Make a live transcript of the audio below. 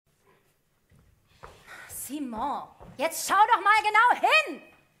Simon, jetzt schau doch mal genau hin.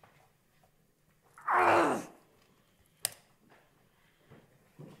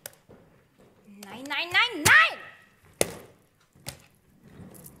 Nein, nein, nein, nein!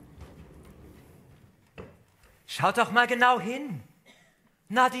 Schaut doch mal genau hin.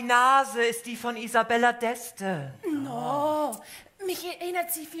 Na, die Nase ist die von Isabella d'Este. No, mich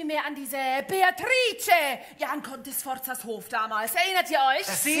erinnert sie vielmehr an diese Beatrice, ja, an Conte Sforzas Hof damals. Erinnert ihr euch?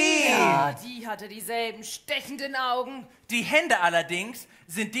 Sie! Ja, die hatte dieselben stechenden Augen. Die Hände allerdings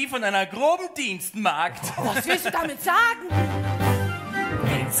sind die von einer groben Dienstmagd. Was willst du damit sagen?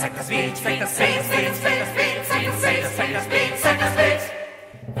 Bild zeigt das Bild, zeigt das Bild, Bild zeigt das Bild, zeigt das Bild, zeigt das Bild, zeigt das Bild.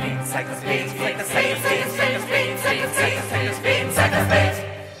 Bild zeigt das Bild, zeigt das Bild, zeigt das Bild, zeigt das Bild, zeigt das Bild, zeigt das Bild.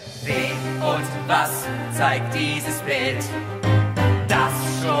 Wen und was zeigt dieses Bild, das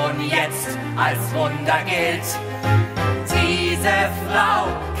schon jetzt als Wunder gilt? Diese Frau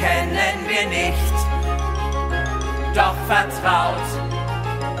kennen wir nicht, doch vertraut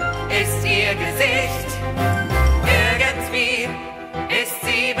ist ihr Gesicht. Irgendwie ist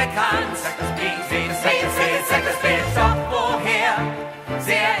sie bekannt. Zeigt das Bild, zeigt das Bild, doch woher?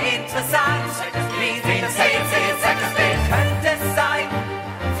 Sehr interessant. Zeigt das Bild, zeigt das Bild, könnte es sein?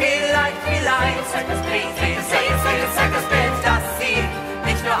 Vielleicht, zeigt das Bild, zeigt das Bild, dass sie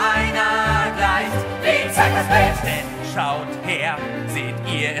nicht nur einer gleicht. Bild zeigt das Bild. Denn schaut her, seht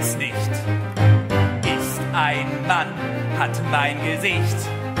ihr es nicht? Ist ein Mann, hat mein Gesicht.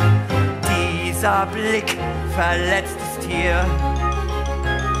 Dieser Blick verletzt ist hier.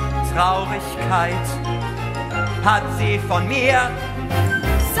 Traurigkeit hat sie von mir.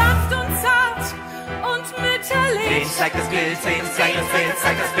 Sanft und zart und mütterlich. Bild zeigt das Bild, zeigt das Bild,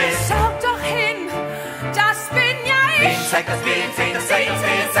 zeigt das Bild. Schaut doch hin, das bin ja ich. Bild zeigt das Bild, zeigt das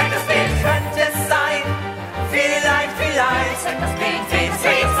Bild, zeigt das Bild, könnte es sein? Vielleicht, zeigt das Bild,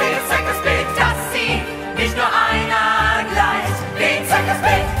 zeigt das Bild, dass sie nicht nur einer gleicht. Bild zeigt das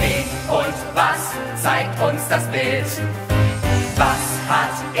Bild, wen und was zeigt uns das Bild? Was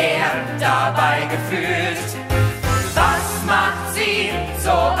hat er dabei gefühlt? Was macht sie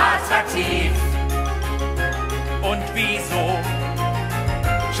so attraktiv? Und wieso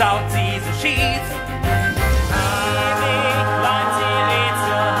schaut sie so schief? Ewig bleibt sie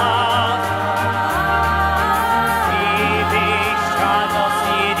rätselhaft. Ewig strahlt aus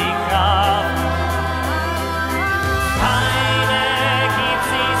ihr die Kraft. Keine gibt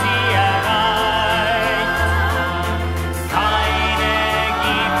sie erreicht. Keine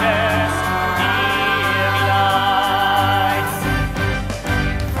gibt es ihr gleich.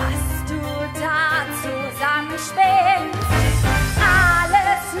 Was du da zusammenspinnst,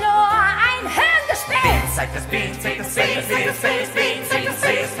 alles nur ein Hirngespinst. Zeigt das Bild, zeigt das Bild, zeigt das Bild, zeigt das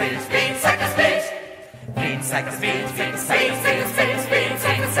Bild, zeigt das Bild, zeigt das Bild. Bild zeigt das Bild, zeigt das Bild,